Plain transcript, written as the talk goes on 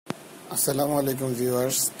আসসালামু আলাইকুম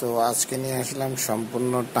ভিউয়ার্স। তো আজকে নিয়ে আসলাম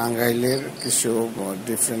সম্পূর্ণ টাঙ্গাইলের কিছু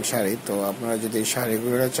ডিফারেন্ট শাড়ি। তো আপনারা যদি এই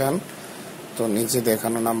শাড়িগুলো চান তো নিচে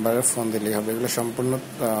দেখানো নাম্বারে ফোন দিলেই হবে। এগুলো সম্পূর্ণ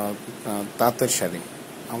তাঁতের শাড়ি,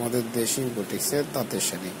 আমাদের দেশি বুটিক্সের তাঁতের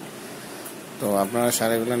শাড়ি। তো আপনারা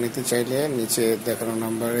শাড়িগুলো নিতে চাইলে নিচে দেখানো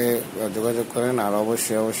নাম্বারে যোগাযোগ করেন। আর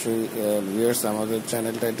অবশ্যই ভিউয়ার্স আমাদের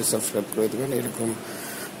চ্যানেলটা একটু সাবস্ক্রাইব করে দেবেন। এরকম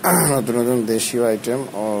নতুন নতুন দেশীয় আইটেম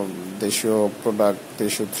ও দেশীয় প্রোডাক্ট,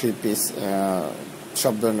 দেশীয় থ্রি পিস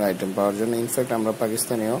সব ধরনের আইটেম পাওয়ার জন্য ইনফ্যাক্ট আমরা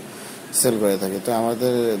পাকিস্তানিও সেল করে থাকি। তো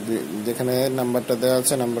আমাদের যেখানে নাম্বারটা দেওয়া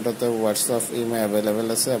আছে, নাম্বারটাতে হোয়াটসঅ্যাপ ইমেল অ্যাভেলেবেল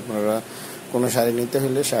আছে। আপনারা কোনো শাড়ি নিতে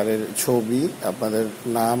হলে শাড়ির ছবি, আপনাদের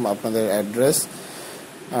নাম, আপনাদের অ্যাড্রেস,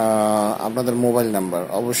 আপনাদের মোবাইল নাম্বার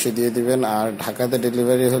অবশ্যই দিয়ে দিবেন। আর ঢাকাতে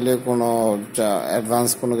ডেলিভারি হলে কোনো অ্যাডভান্স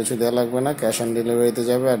কোনো কিছু দেওয়া লাগবে না, ক্যাশ অন ডেলিভারিতে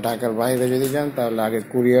যাবে। আর ঢাকার বাইরে যদি যান তাহলে আগে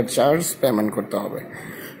কুরিয়ার চার্জ পেমেন্ট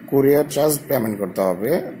করতে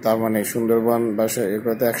হবে। তার মানে সুন্দরবন বা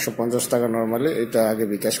এগুলোতে 150 টাকা নর্মালি, এটা আগে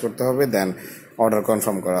বিকাশ করতে হবে, দেন অর্ডার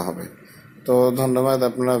কনফার্ম করা হবে। তো ধন্যবাদ,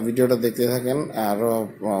 আপনারা ভিডিওটা দেখতে থাকেন। আরও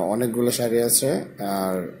অনেকগুলো শাড়ি আছে।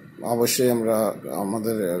 আর অবশ্যই আমরা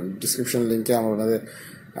আমাদের ডিসক্রিপশন লিঙ্কে আমাদের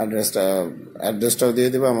অ্যাড্রেসটাও দিয়ে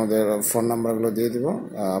দেবো, আমাদের ফোন নাম্বারগুলো দিয়ে দেবো।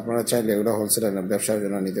 আপনারা চাইলে এগুলো হোলসেল ব্যবসার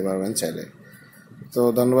জন্য নিতে পারবেন চাইলে। তো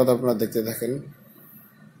ধন্যবাদ, আপনারা দেখতে থাকেন।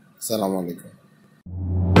 আসসালামু আলাইকুম।